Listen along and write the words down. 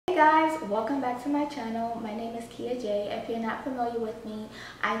guys, welcome back to my channel. My name is Keya J. If you're not familiar with me,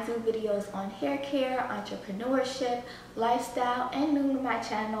 I do videos on hair care, entrepreneurship, lifestyle, and new to my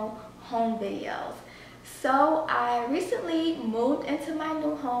channel, home videos. So I recently moved into my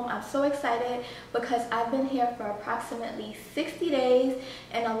new home. I'm so excited because I've been here for approximately 60 days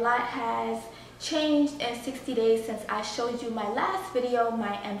and a lot has changed in 60 days since I showed you my last video,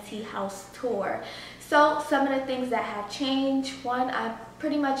 my empty house tour. So some of the things that have changed: one, I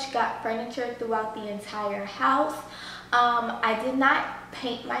pretty much got furniture throughout the entire house. I did not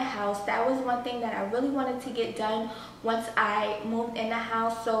paint my house. That was one thing that I really wanted to get done once I moved in the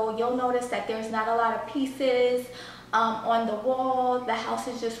house. So you'll notice that there's not a lot of pieces on the wall. The house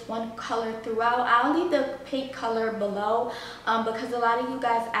is just one color throughout. I'll leave the paint color below because a lot of you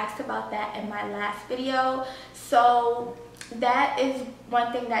guys asked about that in my last video. So that is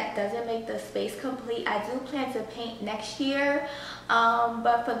one thing that doesn't make the space complete. I do plan to paint next year,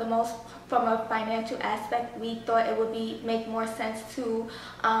 but from a financial aspect, we thought it would make more sense to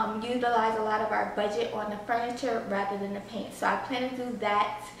utilize a lot of our budget on the furniture rather than the paint. So I plan to do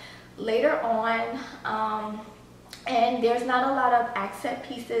that later on. And there's not a lot of accent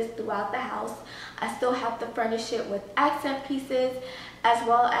pieces throughout the house. I still have to furnish it with accent pieces as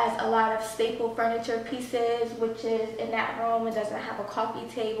well as a lot of staple furniture pieces, which is in that room. It doesn't have a coffee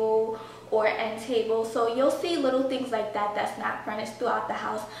table or end table. So you'll see little things like that that's not furnished throughout the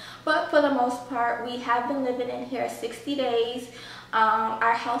house. But for the most part, we have been living in here 60 days.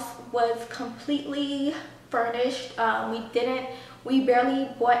 Our house was completely furnished. We barely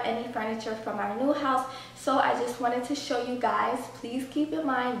bought any furniture from our new house. So I just wanted to show you guys. Please keep in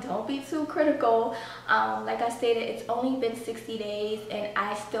mind, don't be too critical. Like I stated, it's only been 60 days and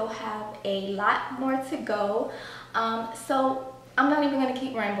I still have a lot more to go. So I'm not even gonna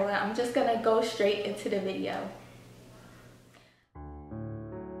keep rambling. I'm just gonna go straight into the video.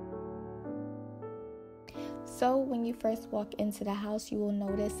 So when you first walk into the house, you will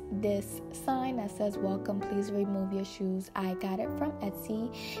notice this sign that says welcome, please remove your shoes. I got it from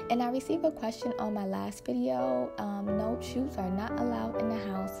Etsy, and I received a question on my last video. No, shoes are not allowed in the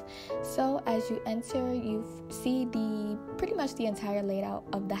house. So as you enter, you see pretty much the entire layout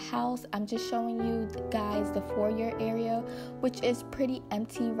of the house. I'm just showing you guys the foyer area, which is pretty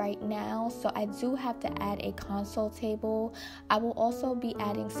empty right now. So I do have to add a console table. I will also be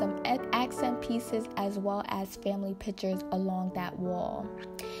adding some accent pieces as well as family pictures along that wall.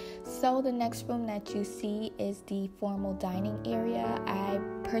 So the next room that you see is the formal dining area. I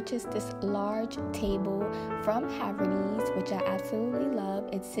purchased this large table from Haverty's, which I absolutely love.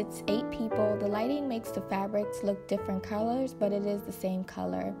 It sits 8 people. The lighting makes the fabrics look different colors, but it is the same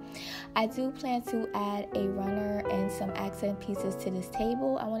color. I do plan to add a runner and some accent pieces to this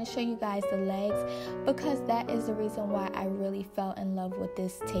table. I want to show you guys the legs because that is the reason why I really fell in love with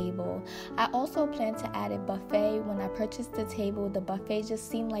this table. I also plan to add a buffet. When I purchased the table, the buffet just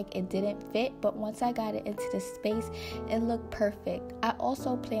seemed like it didn't fit, but once I got it into the space, it looked perfect. I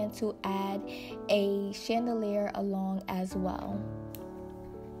also plan to add a chandelier along as well.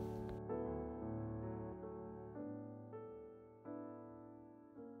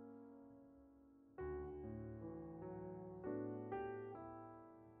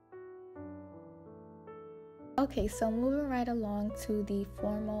 Okay, so moving right along to the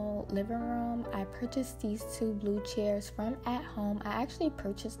formal living room, I purchased these 2 blue chairs from At Home. I actually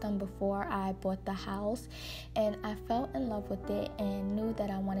purchased them before I bought the house, and I fell in love with it and knew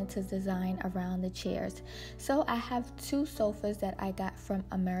that I wanted to design around the chairs. So I have 2 sofas that I got from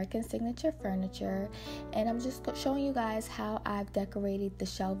American Signature Furniture, and I'm just showing you guys how I've decorated the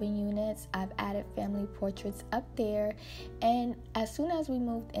shelving units. I've added family portraits up there, and as soon as we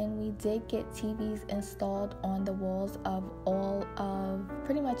moved in, we did get TVs installed on the walls of all of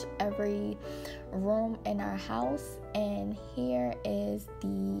pretty much every room in our house. And here is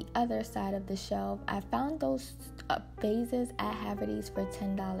the other side of the shelf. I found those vases at Haverty's for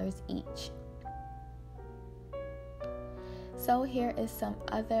 $10 each. So here is some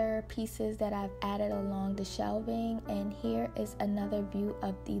other pieces that I've added along the shelving, and here is another view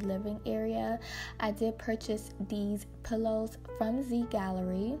of the living area. I did purchase these pillows from Z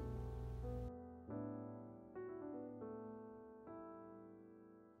Gallery.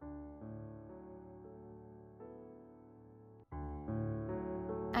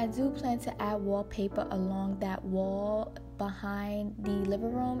 I do plan to add wallpaper along that wall behind the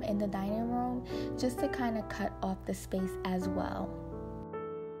living room and the dining room just to kind of cut off the space as well.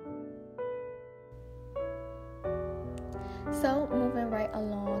 So moving right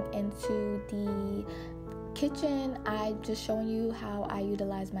along into the kitchen, I'm just showing you how I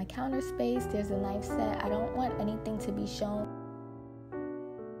utilize my counter space. There's a knife set. I don't want anything to be shown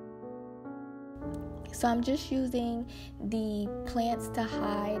So I'm just using the plants to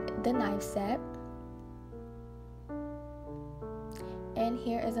hide the knife set. And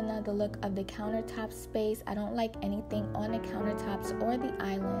here is another look of the countertop space. I don't like anything on the countertops or the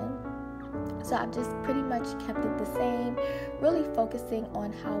island, so I've just pretty much kept it the same, really focusing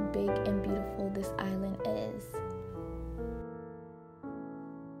on how big and beautiful this island is.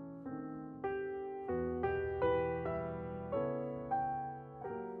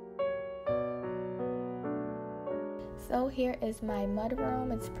 So here is my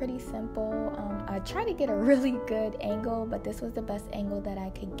mudroom. It's pretty simple. I tried to get a really good angle, but this was the best angle that I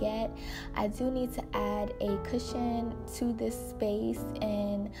could get. I do need to add a cushion to this space,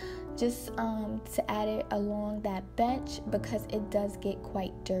 and just to add it along that bench because it does get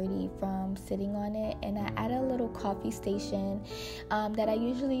quite dirty from sitting on it. And I added a little coffee station that I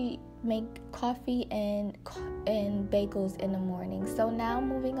usually make coffee and bagels in the morning. So now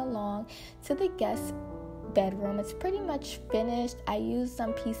moving along to the guest bedroom. It's pretty much finished. I used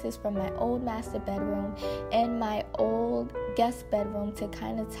some pieces from my old master bedroom and my old guest bedroom to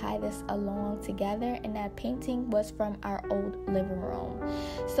kind of tie this along together, and that painting was from our old living room.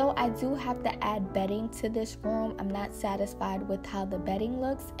 So I do have to add bedding to this room. I'm not satisfied with how the bedding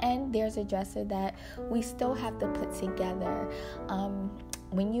looks, and there's a dresser that we still have to put together.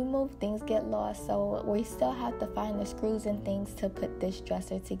 When you move, things get lost, so we still have to find the screws and things to put this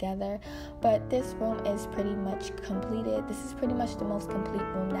dresser together. But this room is pretty much completed. This is pretty much the most complete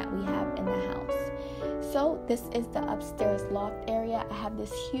room that we have in the house. So this is the upstairs loft area. I have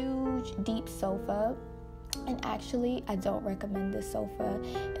this huge, deep sofa. And actually, I don't recommend this sofa.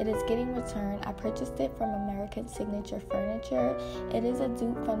 It is getting returned. I purchased it from American Signature Furniture. It is a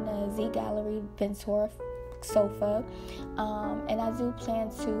dupe from the Z Gallery Ventura sofa, and I do plan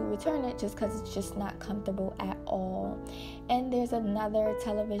to return it just because it's just not comfortable at all. And there's another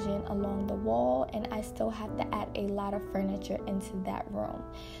television along the wall, and I still have to add a lot of furniture into that room.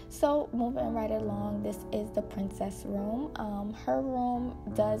 So moving right along, this is the princess room. Her room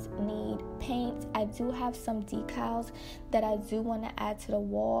does need paint. I do have some decals that I do want to add to the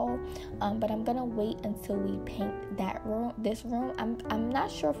wall, but I'm gonna wait until we paint this room. I'm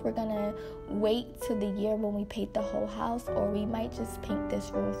not sure if we're gonna wait till the year when we paint the whole house, or we might just paint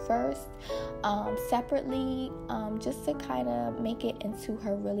this room first separately, just to kind of make it into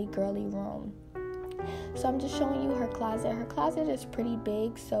her really girly room. So I'm just showing you her closet. Her closet is pretty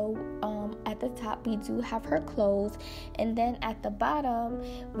big, so at the top we do have her clothes, and then at the bottom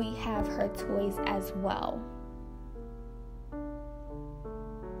we have her toys as well.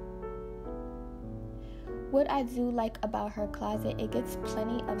 What I do like about her closet, it gets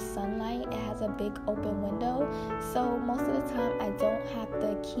plenty of sunlight. It has a big open window, so most of the time I don't have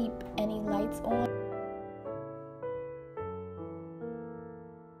to keep any lights on.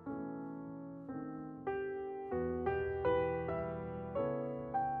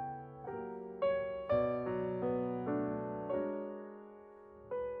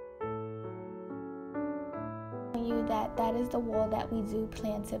 That is the wall that we do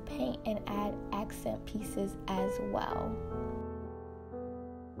plan to paint and add accent pieces as well.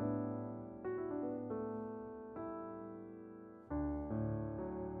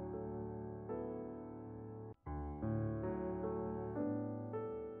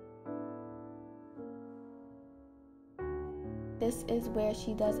 This is where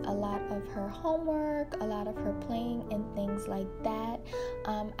she does a lot of her homework, a lot of her playing and things like that.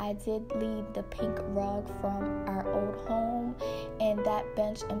 I did leave the pink rug from our old home, and that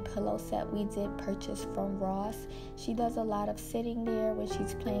bench and pillow set we did purchase from Ross. She does a lot of sitting there when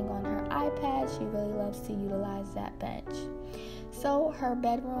she's playing on her iPad. She really loves to utilize that bench. So her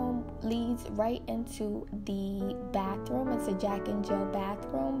bedroom leads right into the bathroom. It's a Jack and Jill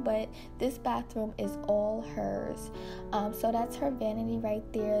bathroom, but this bathroom is all hers. So that's her vanity right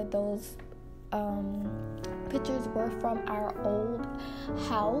there. Those pictures were from our old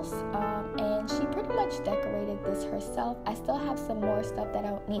house, and she pretty much decorated this herself. I still have some more stuff that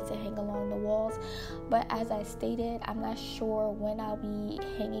I need to hang along the walls, but as I stated, I'm not sure when I'll be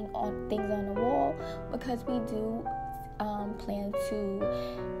hanging on things on the wall because we do plan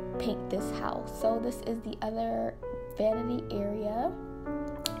to paint this house. So this is the other vanity area,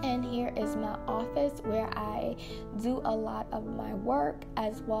 and here is my office where I do a lot of my work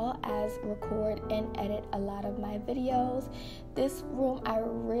as well as record and edit a lot of my videos. This room I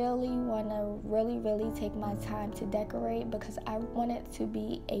really want to really take my time to decorate because I want it to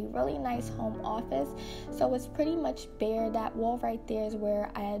be a really nice home office. So it's pretty much bare. That wall right there is where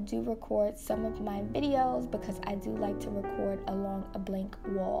I do record some of my videos because I do like to record along a blank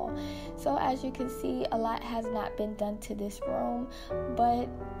wall. So as you can see, a lot has not been done to this room, but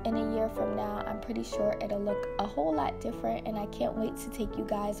in a year year from now, I'm pretty sure it'll look a whole lot different, and I can't wait to take you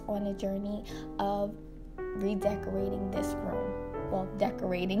guys on a journey of redecorating this room. Well,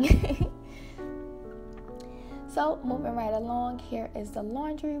 decorating. So moving right along, here is the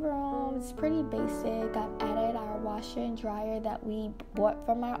laundry room. It's pretty basic. I've added our washer and dryer that we bought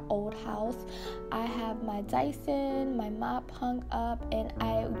from our old house. I have my Dyson, my mop hung up, and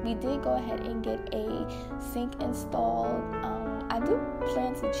we did go ahead and get a sink installed. I do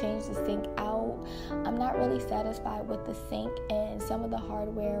plan to change the sink out. I'm not really satisfied with the sink, and some of the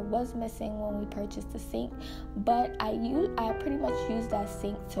hardware was missing when we purchased the sink, but I pretty much use that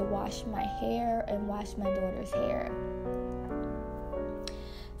sink to wash my hair and wash my daughter's hair.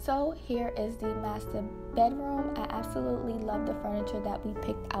 So here is the master bedroom. I absolutely love the furniture that we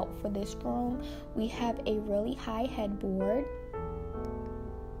picked out for this room. We have a really high headboard.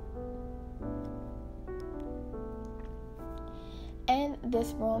 And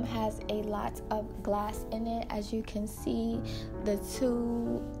this room has a lot of glass in it. As you can see, the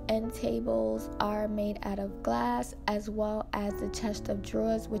two end tables are made out of glass, as well as the chest of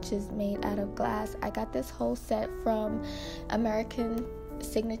drawers, which is made out of glass. I got this whole set from American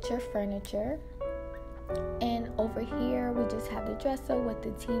Signature Furniture. And over here, we just have the dresser with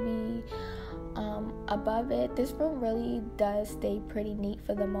the TV. Above it, this room really does stay pretty neat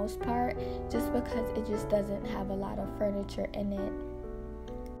for the most part, just because it just doesn't have a lot of furniture in it.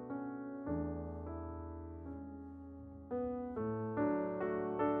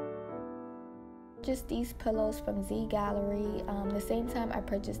 Just these pillows from Z Gallery. The same time I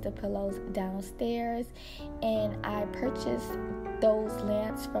purchased the pillows downstairs, and I purchased those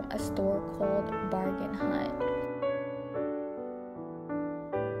lamps from a store called Bargain Hunt.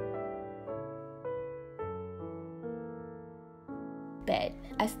 Bed.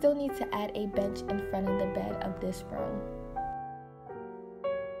 I still need to add a bench in front of the bed of this room.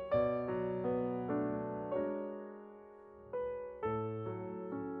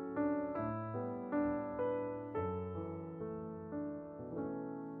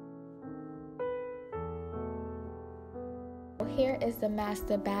 Here is the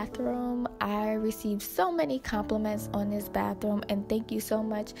master bathroom. I received so many compliments on this bathroom, and thank you so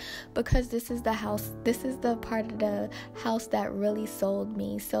much, because this is the part of the house that really sold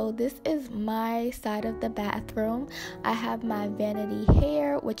me. So this is my side of the bathroom. I have my vanity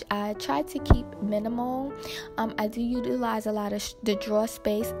hair, which I try to keep minimal. I do utilize a lot of the drawer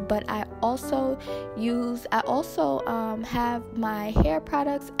space, but I also have my hair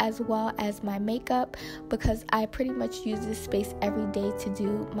products as well as my makeup, because I pretty much use this space every day to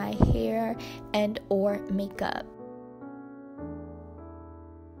do my hair and or makeup.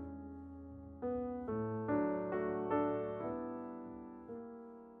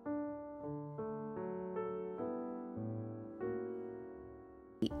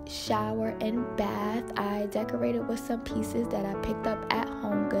 Shower and bath, I decorated with some pieces that I picked up at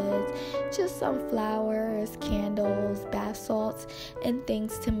Home Goods, just some flowers, candles, bath salts, and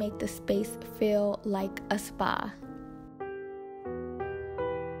things to make the space feel like a spa.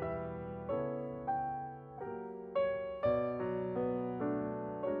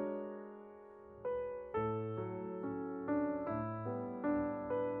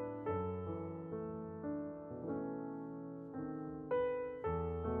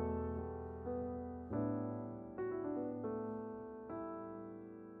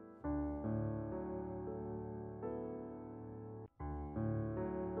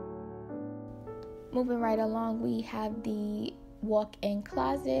 Moving right along, we have the walk-in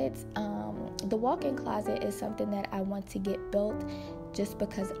closet. The walk-in closet is something that I want to get built, just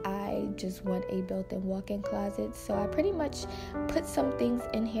because I just want a built-in walk-in closet. So I pretty much put some things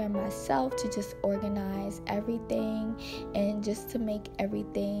in here myself to just organize everything and just to make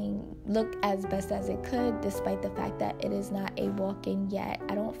everything look as best as it could, despite the fact that it is not a walk-in yet.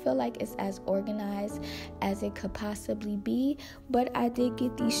 I don't feel like it's as organized as it could possibly be, but I did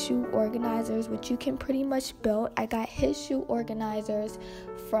get these shoe organizers, which you can pretty much build. I got his shoe organizers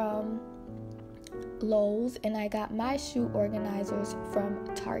from Lowe's, and I got my shoe organizers from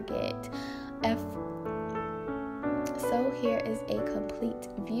Target. So here is a complete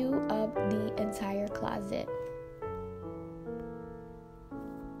view of the entire closet.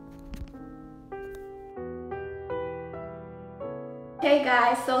 Hey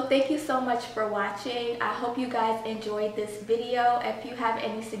guys, so thank you so much for watching. I hope you guys enjoyed this video. If you have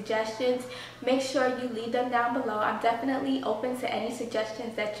any suggestions, make sure you leave them down below. I'm definitely open to any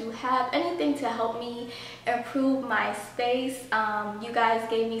suggestions that you have, anything to help me improve my space. You guys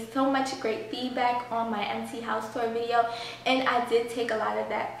gave me so much great feedback on my empty house tour video, and I did take a lot of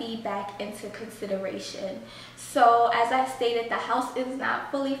that feedback into consideration. So as I stated, the house is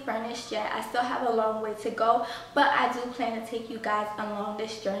not fully furnished yet. I still have a long way to go, but I do plan to take you guys along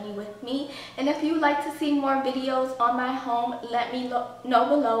this journey with me. And if you'd like to see more videos on my home, let me know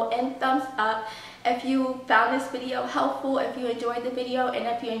below and thumbs up if you found this video helpful, if you enjoyed the video, and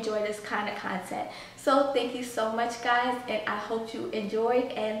if you enjoy this kind of content. So thank you so much, guys, and I hope you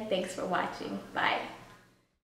enjoyed, and thanks for watching. Bye.